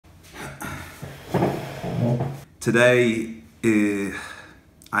Today, I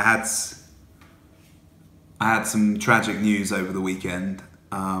had some tragic news over the weekend.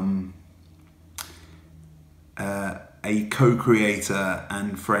 A co-creator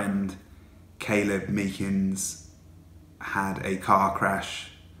and friend, Caleb Meakins, had a car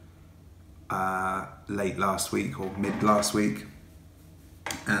crash late last week or mid last week,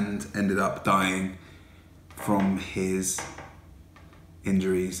 and ended up dying from his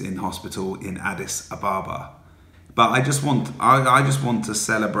injuries in hospital in Addis Ababa. But I just want to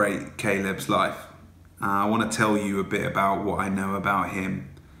celebrate Caleb's life. I want to tell you a bit about what I know about him,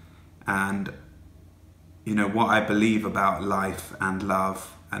 and what I believe about life and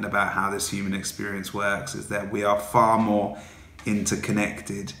love, and about how this human experience works, is that we are far more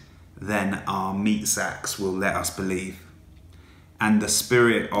interconnected than our meat sacks will let us believe. And the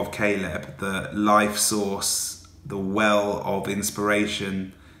spirit of Caleb, the life source, the well of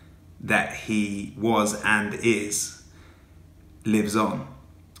inspiration that he was and is, lives on.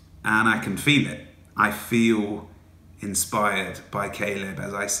 And I can feel it. I feel inspired by Caleb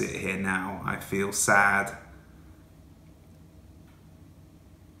as I sit here now. I feel sad.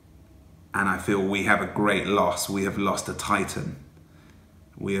 And I feel we have a great loss. We have lost a titan.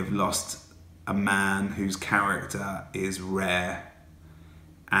 We have lost a man whose character is rare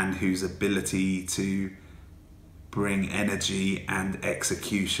and whose ability to bring energy and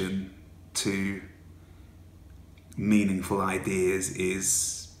execution to meaningful ideas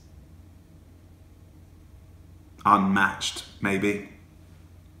is unmatched, maybe,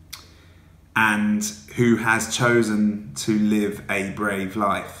 and who has chosen to live a brave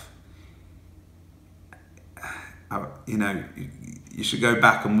life. You should go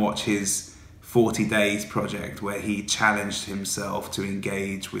back and watch his 40 Days project, where he challenged himself to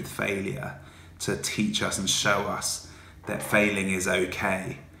engage with failure, to teach us and show us that failing is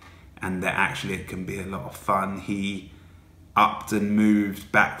okay, and that actually it can be a lot of fun. He upped and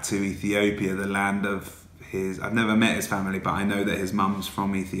moved back to Ethiopia, the land of his... I've never met his family, but I know that his mum's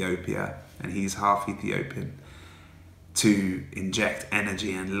from Ethiopia and he's half Ethiopian, to inject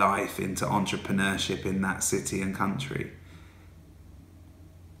energy and life into entrepreneurship in that city and country,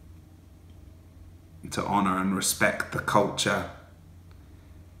 to honour and respect the culture,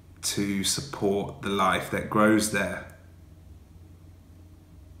 to support the life that grows there.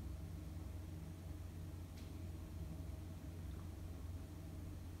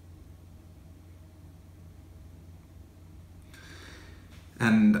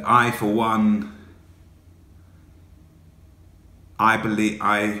 And I, for one,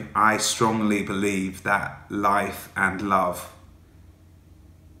 I strongly believe that life and love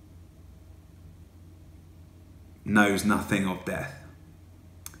knows nothing of death.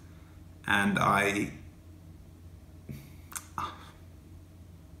 And I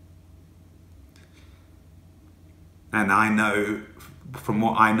know, from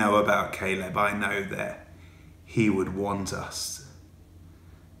what I know about Caleb, I know that he would want us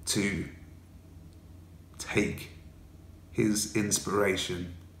to take his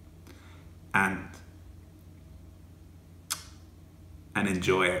inspiration and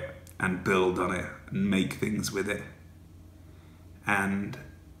enjoy it and build on it and make things with it. And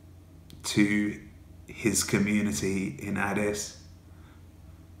to his community in Addis,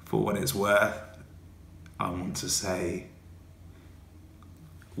 for what it's worth, I want to say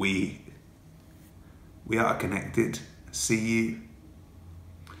we are connected. See you.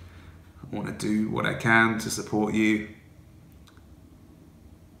 I want to do what I can to support you,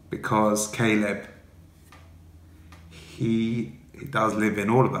 because Caleb, he does live in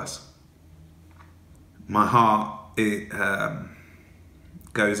all of us. My heart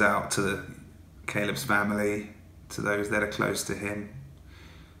goes out to Caleb's family, to those that are close to him,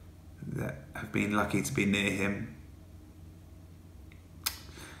 that have been lucky to be near him.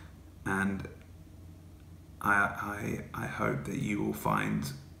 And I hope that you will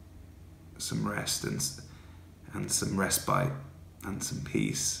find some rest and some respite and some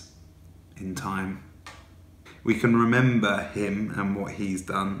peace in time. We can remember him and what he's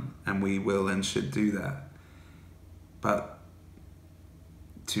done, and we will and should do that. But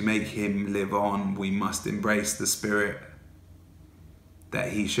to make him live on, we must embrace the spirit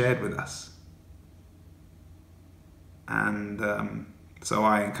that he shared with us. And so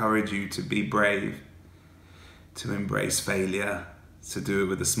I encourage you to be brave, to embrace failure, to do it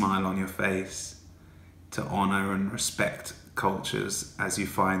with a smile on your face, to honour and respect cultures as you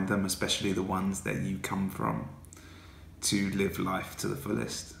find them, especially the ones that you come from, to live life to the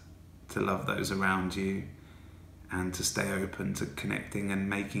fullest, to love those around you, and to stay open to connecting and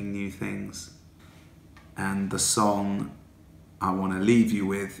making new things. And the song I want to leave you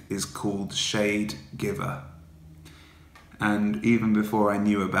with is called Shade Giver. And even before I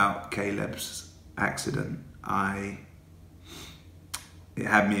knew about Caleb's accident, it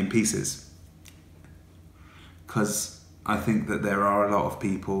had me in pieces. Because I think that there are a lot of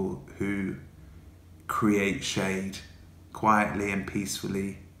people who create shade quietly and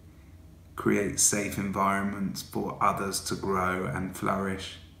peacefully, create safe environments for others to grow and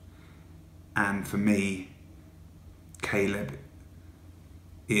flourish. And for me, Caleb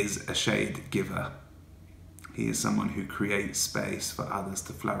is a shade giver. He is someone who creates space for others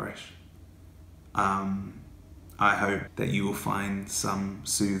to flourish. I hope that you will find some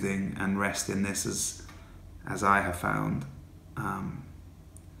soothing and rest in this as I have found.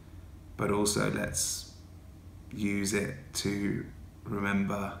 But also let's use it to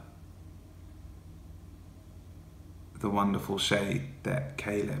remember the wonderful shade that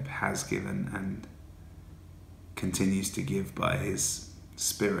Caleb has given and continues to give by his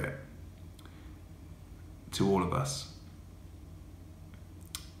spirit to all of us.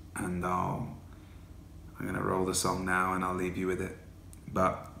 And I'm going to roll the song now and I'll leave you with it.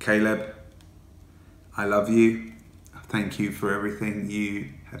 But Caleb, I love you. Thank you for everything you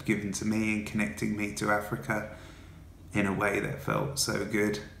have given to me and connecting me to Africa in a way that felt so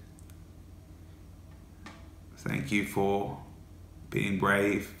good. Thank you for being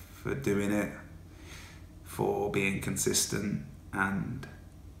brave, for doing it, for being consistent and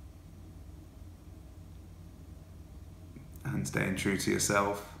staying true to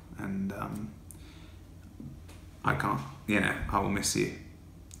yourself. And I will miss you.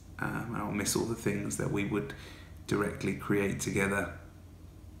 I will miss all the things that we would directly create together.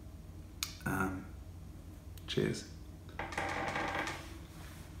 Cheers.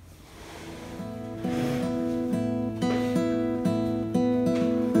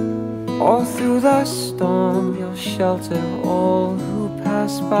 All through the storm, you'll shelter all who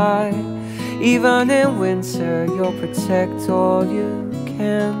pass by. Even in winter, you'll protect all you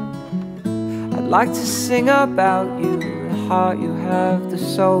can. I'd like to sing about you, the heart you have, the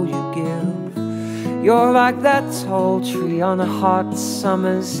soul you give. You're like that tall tree on a hot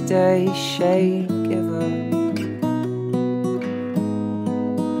summer's day, shade giver.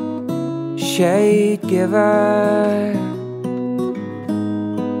 Shade giver.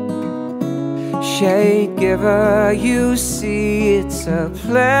 Shade giver, you see it's a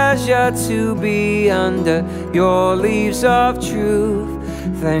pleasure to be under your leaves of truth.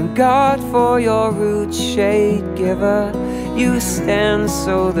 Thank God for your roots, shade giver. You stand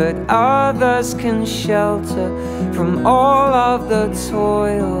so that others can shelter from all of the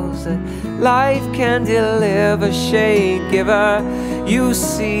toils that life can deliver, shade giver. You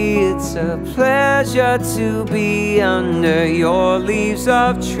see it's a pleasure to be under your leaves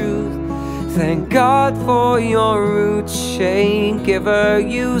of truth. Thank God for your roots, shade giver.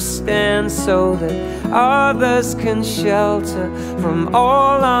 You stand so that others can shelter from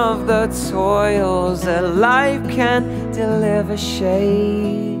all of the toils that life can deliver,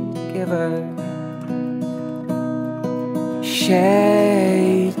 shade giver.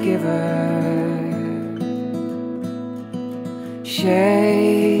 Shade giver.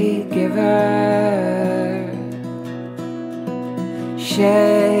 Shade giver.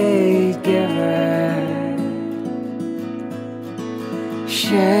 Shade giver.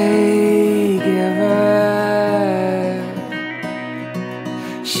 Shade giver.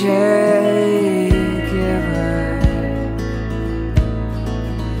 Shade giver.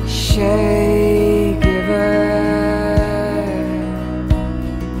 Shade giver.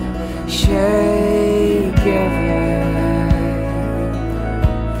 Shade giver.